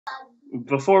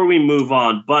before we move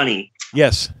on, Bunny,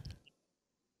 Yes.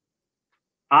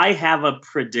 I have a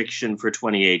prediction for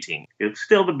 2018. It's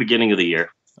still the beginning of the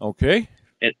year. Okay.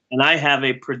 And I have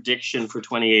a prediction for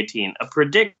 2018. A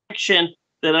prediction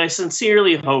that I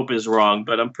sincerely hope is wrong,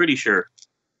 but I'm pretty sure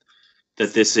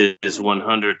that this is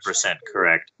 100%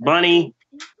 correct. Bunny,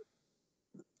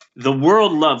 the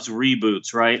world loves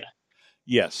reboots, right?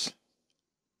 Yes.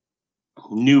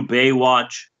 New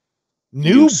Baywatch.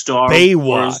 New Star Baywatch.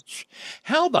 Wars.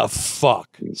 How the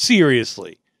fuck?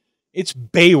 Seriously. It's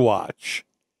Baywatch.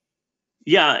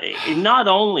 Yeah, not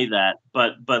only that,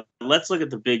 but let's look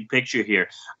at the big picture here.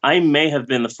 I may have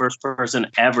been the first person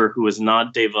ever who is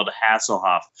not David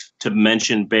Hasselhoff to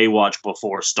mention Baywatch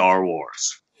before Star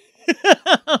Wars.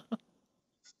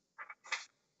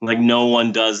 Like, no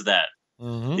one does that.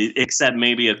 Except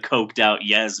maybe a coked out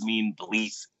Yasmin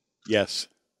Bleeth. Yes.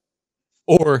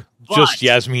 Or just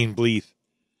Yasmin Bleeth.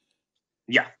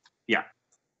 Yeah.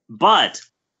 But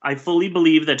I fully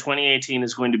believe that 2018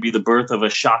 is going to be the birth of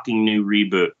a shocking new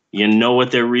reboot. You know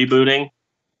what they're rebooting?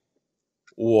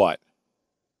 What?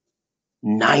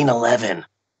 9/11.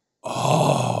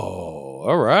 Oh,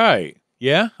 all right.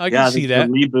 Yeah, I can see that.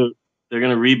 Reboot. They're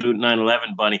going to reboot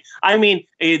 9/11, Bunny. I mean,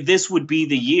 this would be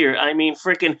the year. I mean,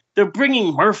 frickin', they're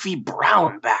bringing Murphy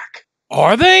Brown back.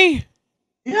 Are they?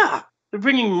 Yeah, they're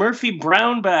bringing Murphy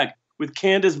Brown back with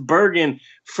Candace Bergen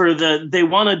for they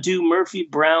want to do Murphy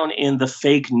Brown in the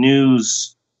fake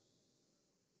news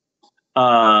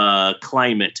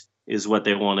climate is what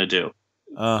they want to do.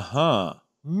 Uh-huh.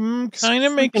 Kind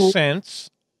of makes sense.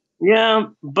 Yeah,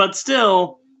 but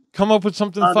still. Come up with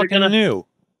something fucking new.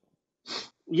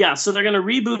 Yeah, so they're going to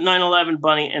reboot 9/11,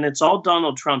 Bunny, and it's all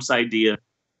Donald Trump's idea.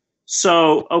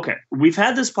 So, okay, we've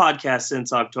had this podcast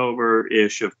since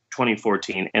October-ish of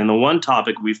 2014, and the one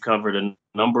topic we've covered a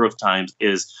number of times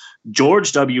is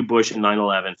George W. Bush and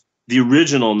 9/11, the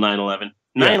original 9/11,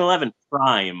 9/11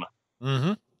 Prime,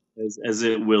 as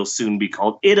it will soon be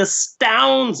called. It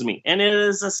astounds me, and it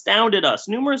has astounded us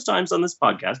numerous times on this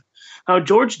podcast, how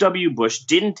George W. Bush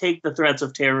didn't take the threats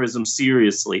of terrorism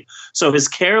seriously. So his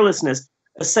carelessness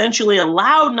essentially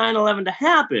allowed 9/11 to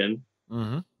happen.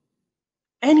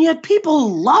 And yet people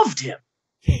loved him.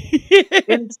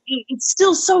 And it's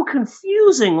still so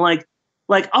confusing. Like,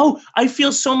 oh, I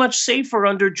feel so much safer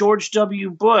under George W.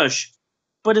 Bush.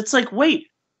 But it's like, wait,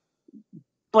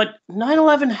 but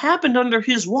 9/11 happened under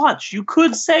his watch. You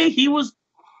could say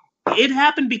it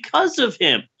happened because of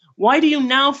him. Why do you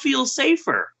now feel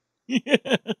safer? You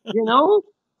know?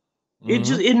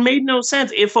 It made no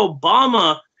sense. If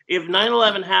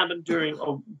 9/11 happened during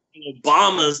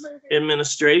Obama's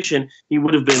administration, he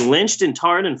would have been lynched and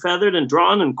tarred and feathered and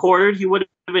drawn and quartered. He would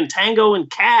have been Tango and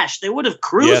Cash. They would have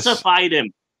crucified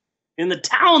him in the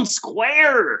town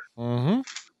square.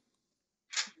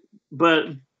 But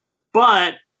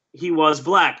he was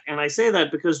black. And I say that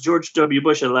because George W.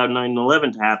 Bush allowed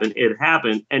 9/11 to happen. It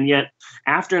happened. And yet,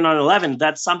 after 9/11,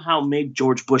 that somehow made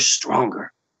George Bush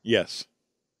stronger. Yes.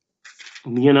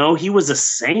 You know, he was a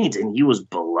saint and he was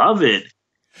beloved.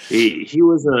 He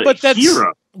was a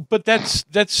hero. But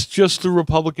that's just the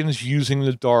Republicans using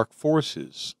the dark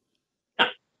forces.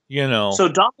 You know.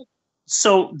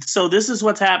 So this is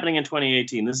what's happening in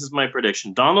 2018. This is my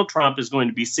prediction. Donald Trump is going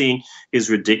to be seeing his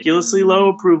ridiculously low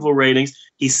approval ratings.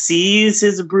 He sees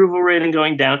his approval rating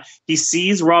going down. He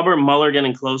sees Robert Mueller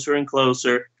getting closer and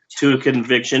closer to a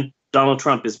conviction. Donald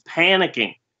Trump is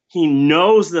panicking. He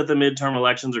knows that the midterm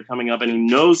elections are coming up, and he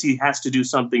knows he has to do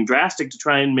something drastic to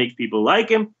try and make people like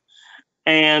him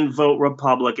and vote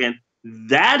Republican.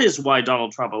 That is why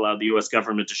Donald Trump allowed the U.S.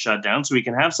 government to shut down, so he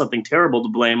can have something terrible to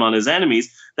blame on his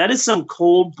enemies. That is some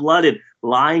cold-blooded,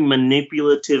 lying,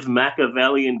 manipulative,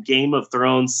 Machiavellian Game of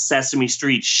Thrones, Sesame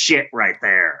Street shit right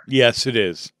there. Yes, it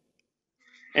is.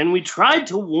 And we tried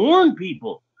to warn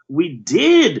people. We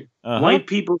did. White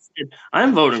people said,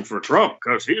 I'm voting for Trump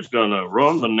because he's going to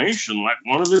run the nation like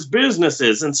one of his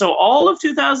businesses. And so all of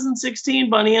 2016,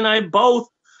 Bunny and I both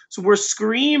were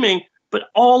screaming, but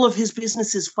all of his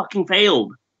businesses fucking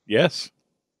failed. Yes.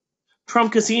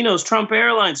 Trump casinos, Trump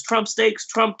Airlines, Trump steaks,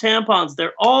 Trump tampons,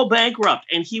 they're all bankrupt,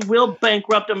 and he will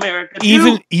bankrupt America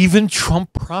too. Even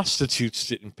Trump prostitutes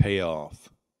didn't pay off.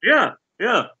 Yeah.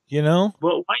 You know?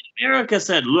 But white America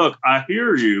said, look, I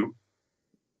hear you.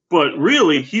 But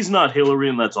really, he's not Hillary,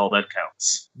 and that's all that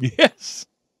counts. Yes.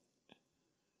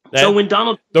 So when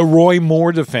the Roy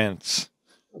Moore defense.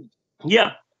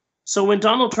 Yeah. So when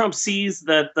Donald Trump sees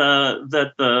that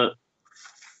the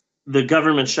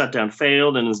government shutdown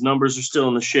failed and his numbers are still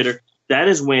in the shitter, that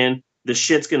is when the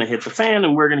shit's going to hit the fan,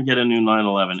 and we're going to get a new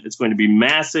 9/11. It's going to be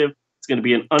massive. It's going to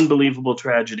be an unbelievable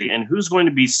tragedy. And who's going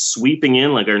to be sweeping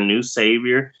in like our new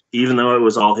savior, even though it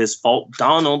was all his fault?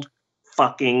 Donald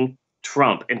fucking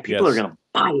Trump. And people are going to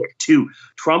buy it too.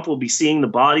 Trump will be seeing the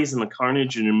bodies and the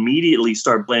carnage and immediately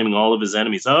start blaming all of his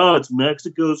enemies. Oh, it's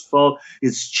Mexico's fault.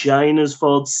 It's China's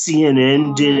fault.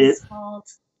 CNN did it.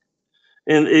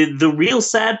 And the real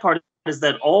sad part is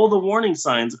that all the warning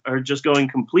signs are just going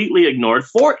completely ignored.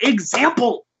 For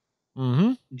example,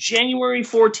 January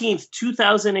 14th,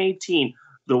 2018,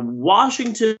 the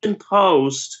Washington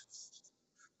Post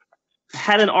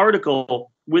had an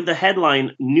article with the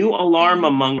headline, "New Alarm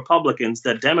Among Republicans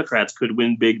that Democrats could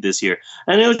win big this year."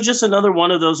 And it was just another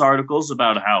one of those articles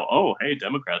about how, oh, hey,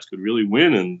 Democrats could really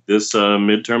win in this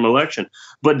midterm election.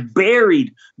 But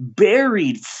buried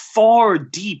far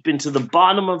deep into the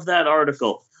bottom of that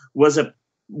article was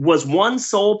one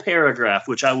sole paragraph,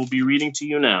 which I will be reading to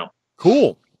you now.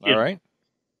 Cool. All right.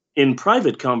 In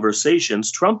private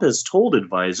conversations, Trump has told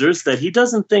advisors that he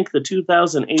doesn't think the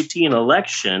 2018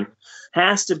 election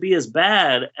has to be as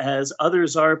bad as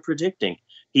others are predicting.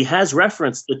 He has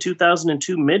referenced the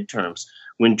 2002 midterms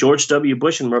when George W.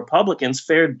 Bush and Republicans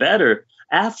fared better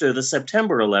after the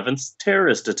September 11th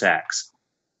terrorist attacks.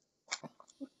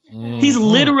 He's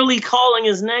literally calling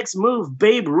his next move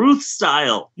Babe Ruth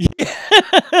style.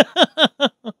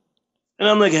 And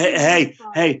I'm like, hey,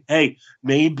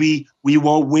 maybe we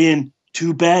won't win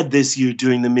too bad this year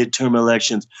during the midterm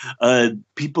elections.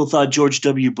 People thought George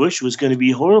W. Bush was going to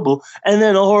be horrible, and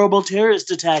then a horrible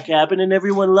terrorist attack happened, and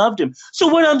everyone loved him. So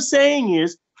what I'm saying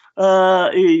is,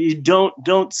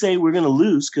 don't say we're going to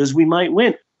lose, because we might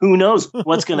win. Who knows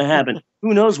what's going to happen?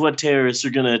 Who knows what terrorists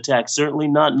are going to attack? Certainly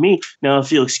not me. Now,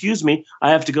 if you'll excuse me, I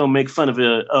have to go make fun of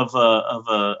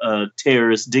a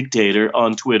terrorist dictator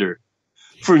on Twitter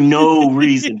for no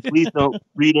reason. Please don't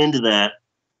read into that.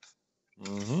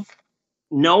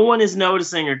 No one is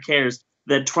noticing or cares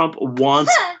that Trump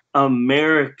wants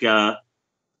Americans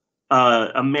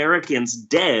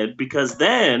dead, because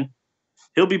then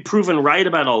he'll be proven right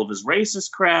about all of his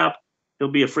racist crap. He'll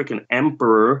be a freaking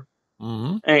emperor.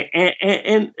 And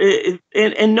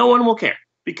no one will care,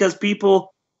 because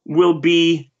people will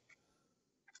be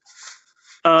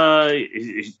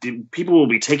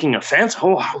taking offense.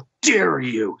 Oh, how dare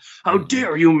you? How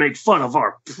dare you make fun of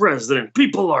our president?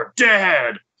 People are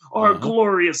dead. Our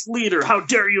glorious leader. How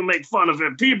dare you make fun of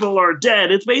him? People are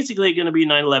dead. It's basically going to be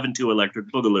 9/11 to Electric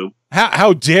Boogaloo.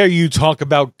 How dare you talk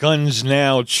about guns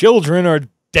now? Children are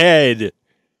dead.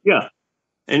 Yeah.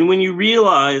 And when you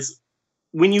realize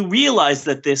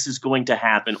that this is going to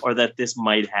happen, or that this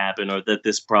might happen, or that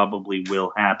this probably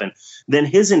will happen, then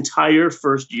his entire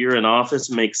first year in office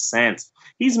makes sense.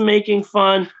 He's making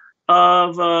fun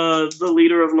of the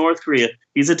leader of North Korea.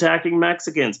 He's attacking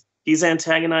Mexicans. He's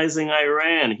antagonizing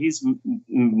Iran. He's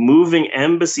moving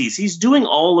embassies. He's doing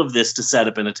all of this to set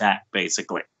up an attack,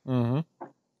 basically.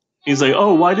 He's like,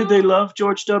 oh, why did they love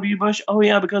George W. Bush? Oh,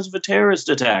 yeah, because of a terrorist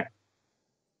attack.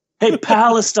 Hey,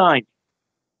 Palestine.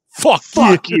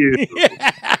 Fuck you.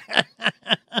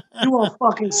 You all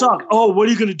fucking suck. Oh, what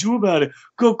are you going to do about it?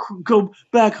 Go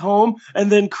back home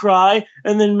and then cry,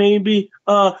 and then maybe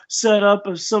set up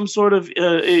some sort of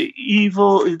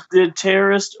evil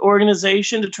terrorist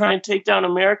organization to try and take down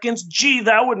Americans? Gee,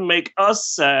 that would make us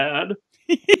sad.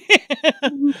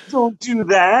 Don't do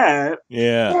that.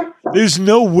 Yeah. There's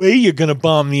no way you're going to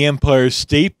bomb the Empire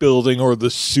State Building or the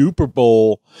Super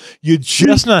Bowl. You're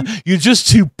just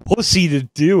too pussy to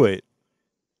do it.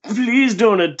 Please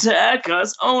don't attack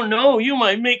us. Oh no, you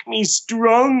might make me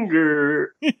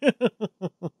stronger.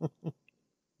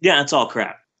 Yeah, it's all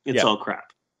crap. It's all crap.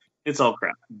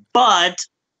 But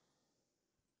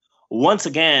once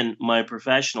again, my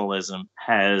professionalism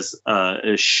has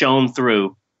shown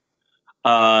through.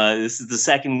 This is the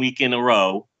second week in a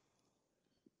row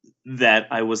that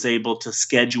I was able to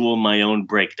schedule my own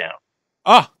breakdown.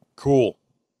 Ah, cool.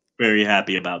 Very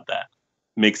happy about that.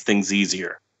 Makes things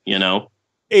easier, you know?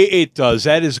 It does.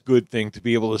 That is a good thing, to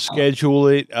be able to schedule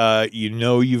it.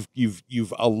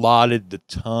 You've allotted the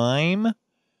time,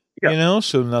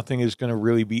 so nothing is going to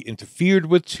really be interfered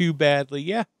with too badly.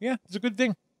 Yeah, it's a good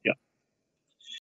thing.